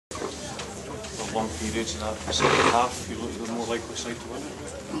long periods in that second half, you looked at the more likely side to win it?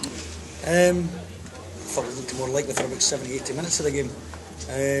 I thought we looked more likely for about 70-80 minutes of the game.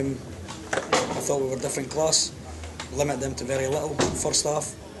 I thought we were different class, limit them to very little first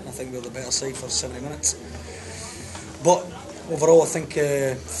half, and I think we were the better side for 70 minutes. But overall, I think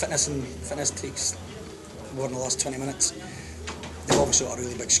fitness takes more in the last 20 minutes. They've obviously got a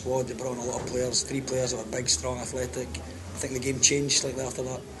really big squad. They brought in a lot of players, 3 players that are big, strong, athletic. I think the game changed slightly after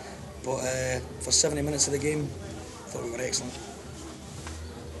that. But for 70 minutes of the game, I thought we were excellent.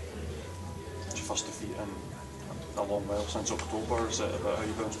 It's your first defeat in a long while, since October. Is it about how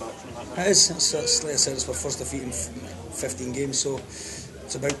you bounce back from that now? It is. It's like I said, it's our first defeat in 15 games, so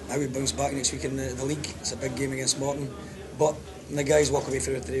it's about how we bounce back next week in the league. It's a big game against Morton. But the guys walk away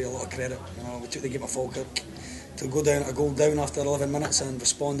from it today with a lot of credit. You know, we took the game of Falkirk. To go down a goal down after 11 minutes and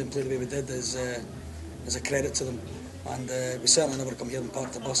respond and play the way we did is a credit to them. And we certainly never come here and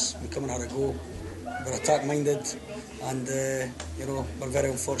park the bus. We come and have a go. We're attack minded, and you know, we're very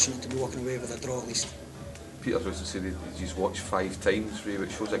unfortunate to be walking away with a draw at least. Peter was to say that he's watched 5 times, really,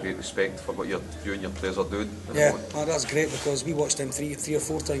 which shows a great respect for what you and your players are doing. Yeah, well, that's great, because we watched them three or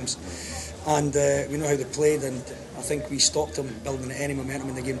four times, and we know how they played, and I think we stopped them building any momentum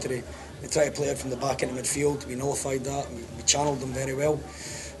in the game today. They tried to play out from the back into midfield. We nullified that. We channeled them very well,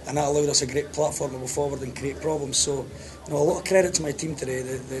 and that allowed us a great platform to go forward and create problems. So, you know, a lot of credit to my team today.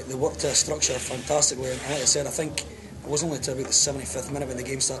 They worked to a structure fantastically, and like I said, I think it was only to about the 75th minute when the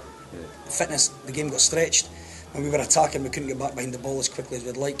game started. Fitness, the game got stretched. When we were attacking, we couldn't get back behind the ball as quickly as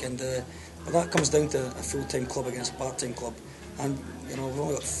we'd like, and but that comes down to a full-time club against a part-time club. And you know, we've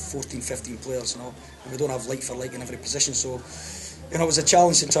only got 14, 15 players, you know, and we don't have like for like in every position. So, you know, it was a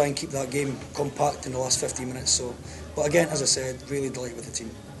challenge to try and keep that game compact in the last 15 minutes. So, but again, as I said, really delighted with the team.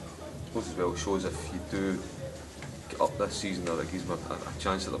 I suppose as well, it shows if you do get up this season, that it gives them a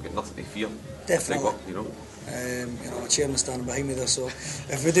chance that they've got nothing to fear. Definitely. Up, you know. You know, my chairman standing behind me there, so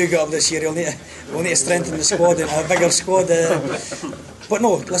if we do get up this year, we'll need to strengthen the squad and have a bigger squad. But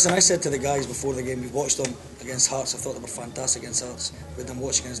no, listen, I said to the guys before the game, we've watched them against Hearts. I thought they were fantastic against Hearts. We had them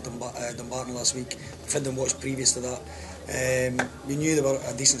watch against Dumbarton last week. We've had them watch previous to that. We knew they were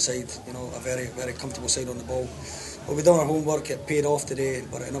a decent side, you know, a very, very comfortable side on the ball. But we've done our homework. It paid off today,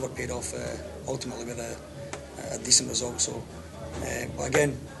 but it never paid off ultimately with a decent result. So, but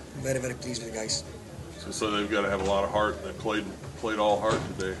again, I'm very, very pleased with the guys. So they've got to have a lot of heart. They played all heart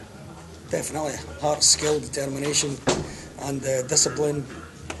today. Definitely, heart, skill, determination, and discipline.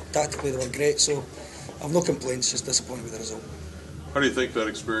 Tactically, they were great. So I've no complaints. Just disappointed with the result. How do you think that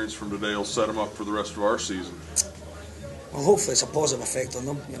experience from today will set them up for the rest of our season? Well, hopefully it's a positive effect on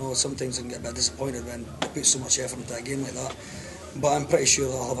them. You know, sometimes they can get a bit disappointed when they put so much effort into a game like that. But I'm pretty sure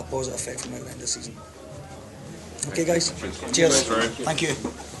they'll have a positive effect from it at the end of the season. Okay, guys. Cheers. Thank you.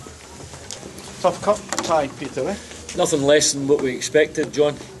 Tough cup tie, Peter, eh? Nothing less than what we expected,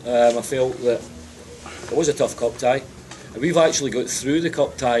 John. I felt that it was a tough cup tie. We've actually got through the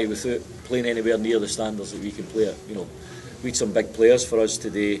cup tie without playing anywhere near the standards that we can play at. You know, we had some big players for us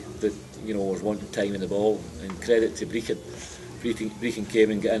today that, you know, was wanting time in the ball, and credit to Brechin. Brechin came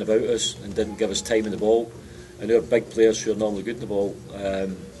and got in about us and didn't give us time in the ball, and our big players who are normally good in the ball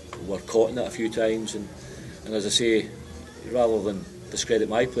were caught in it a few times, and as I say, rather than discredit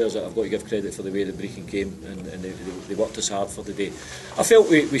my players, I've got to give credit for the way that Brechin came and they worked us hard for the day. I felt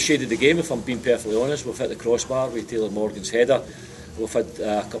we shaded the game, if I'm being perfectly honest. We've hit the crossbar with Taylor Morgan's header. We've had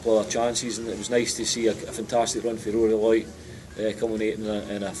a couple of other chances, and it was nice to see a fantastic run for Rory Lloyd culminating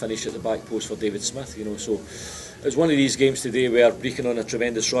in a finish at the back post for David Smith. You know, so it was one of these games today where Brechin on a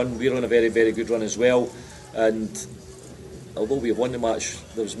tremendous run, we're on a very, very good run as well, and although we have won the match,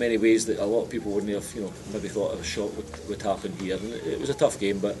 there was many ways that a lot of people wouldn't have, you know, maybe thought a shot would happen here. And it was a tough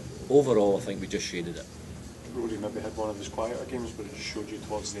game, but overall I think we just shaded it. Rory maybe had one of his quieter games, but it just showed you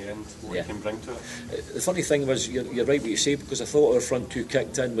towards the end what he can bring to it. The funny thing was, you're right what you say, because I thought our front two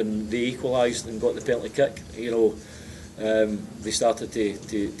kicked in when they equalised and got the penalty kick. You know, they started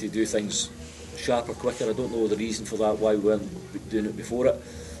to do things sharper, quicker. I don't know the reason for that, why we weren't doing it before it.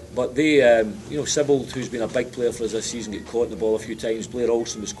 But they, you know, Sibbald, who's been a big player for us this season, got caught in the ball a few times. Blair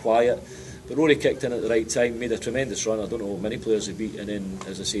Olsen was quiet, but Rory kicked in at the right time, made a tremendous run. I don't know how many players he beat, and then,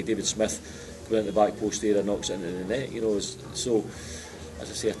 as I say, David Smith going into the back post there and knocks it into the net. You know, so as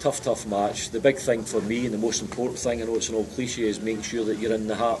I say, a tough match. The big thing for me, and the most important thing, I know it's an old cliche, is making sure that you're in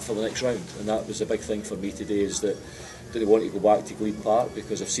the heart for the next round, and that was the big thing for me today. Is that they want to go back to Glebe Park,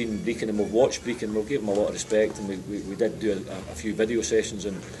 because I've seen Brechin and we've watched Brechin, we'll give them a lot of respect, and we did do a few video sessions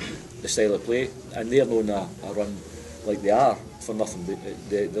on the style of play, and they're known a run like they are for nothing.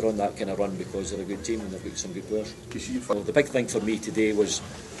 They're on that kind of run because they're a good team and they've got some good players. The big thing for me today was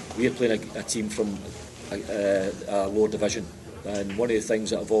we're playing a team from a lower division. And one of the things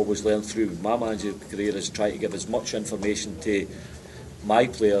that I've always learned through my managerial career is try to give as much information to my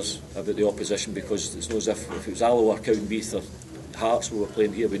players about the opposition, because it's not as if it was Alloa or Cowdenbeath or Hearts we were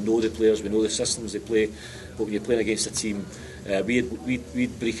playing here, we know the players, we know the systems they play, but when you're playing against a team, we'd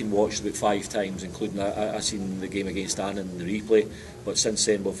Brechin watched about 5 times, including I seen the game against Annan in the replay, but since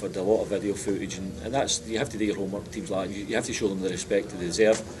then we've had a lot of video footage, and that's, you have to do your homework, teams like that, you have to show them the respect that they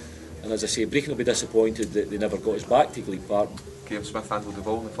deserve. And as I say, Brechin will be disappointed that they never got us back to League Park. Graham Smith handled the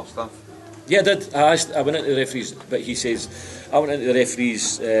ball in the first half. Yeah, I did. I went into the referees, but he says I went into the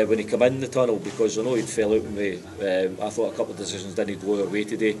referees when he came in the tunnel, because I know he'd fell out with me. I thought a couple of decisions didn't go our way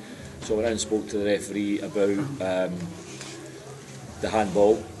today, so I went in and spoke to the referee about the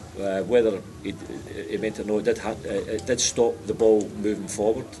handball, whether it meant or no. It did stop the ball moving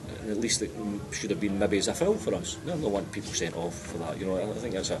forward, and at least it should have been maybe as a foul for us. I don't want people sent off for that. You know, I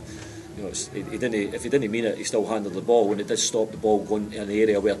think that's a. You know, he didn't. If he didn't mean it, he still handled the ball when it did stop the ball going in the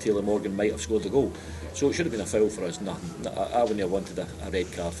area where Taylor Morgan might have scored the goal. So it should have been a foul for us. Nothing. I wouldn't have wanted a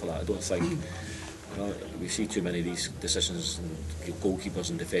red card for that. I don't think. You know, we see too many of these decisions and goalkeepers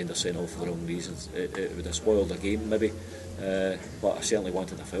and defenders sent off for the wrong reasons. It would have spoiled the game maybe, but I certainly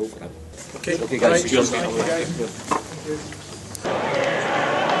wanted a foul for him. Okay, guys. Cheers.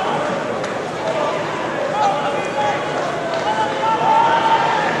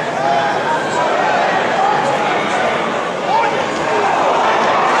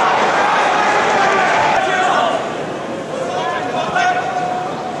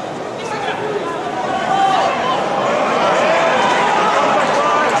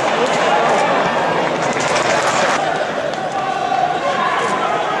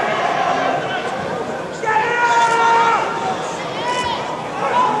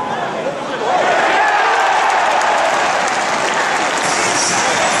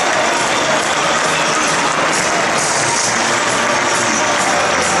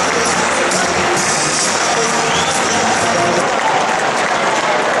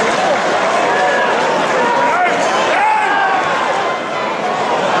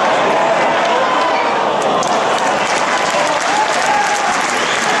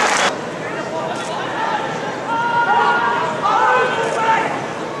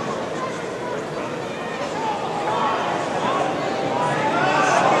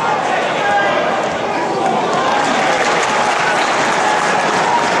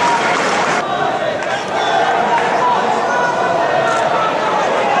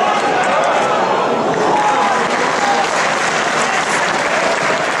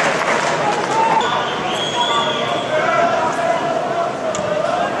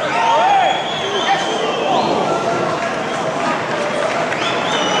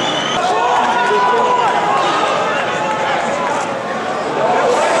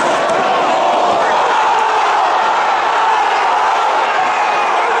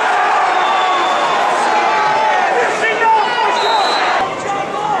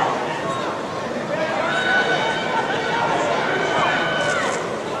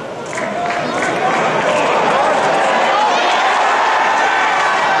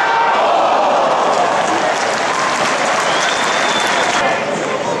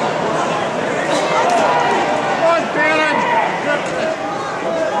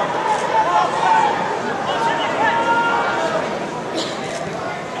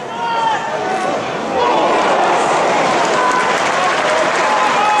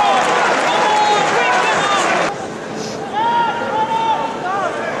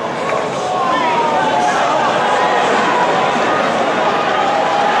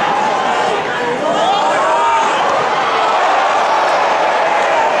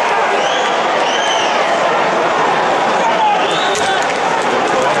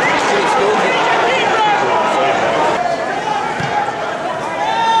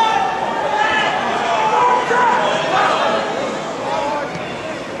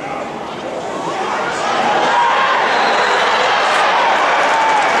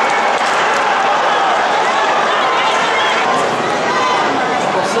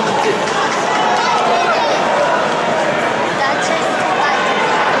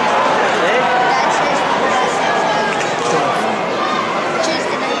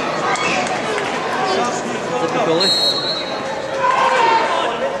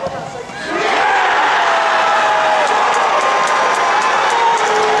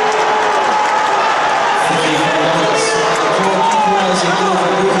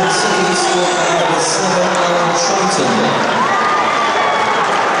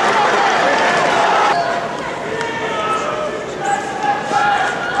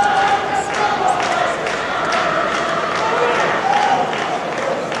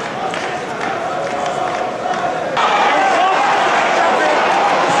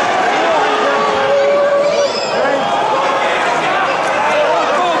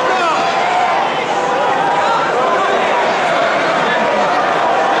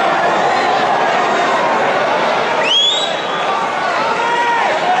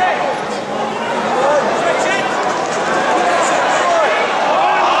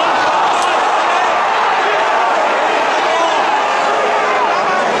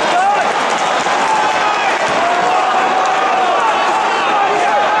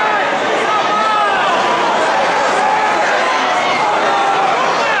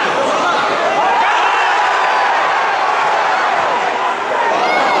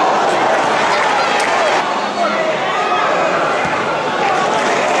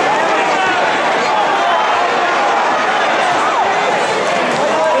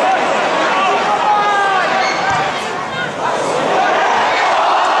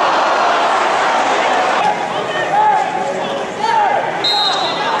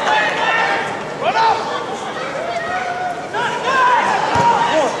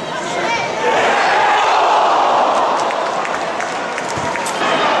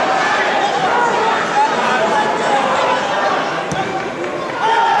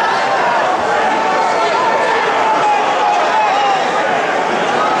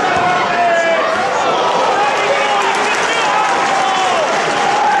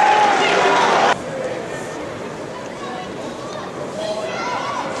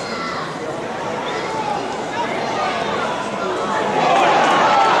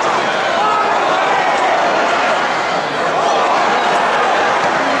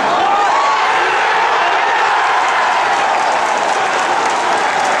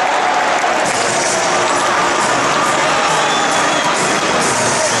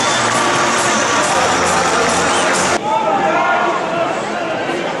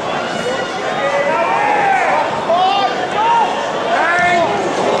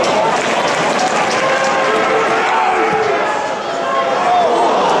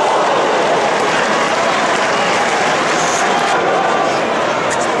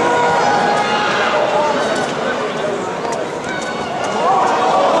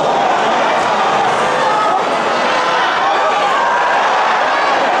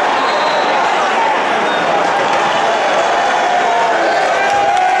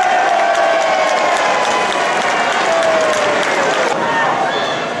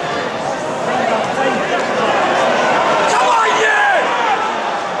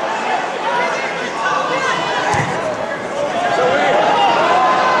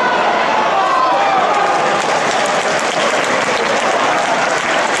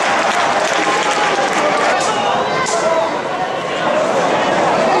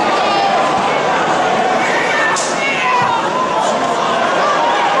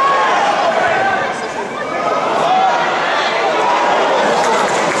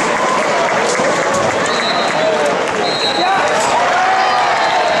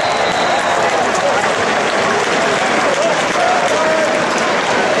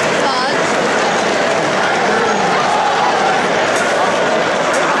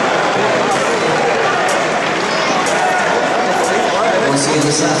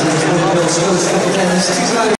 this afternoon.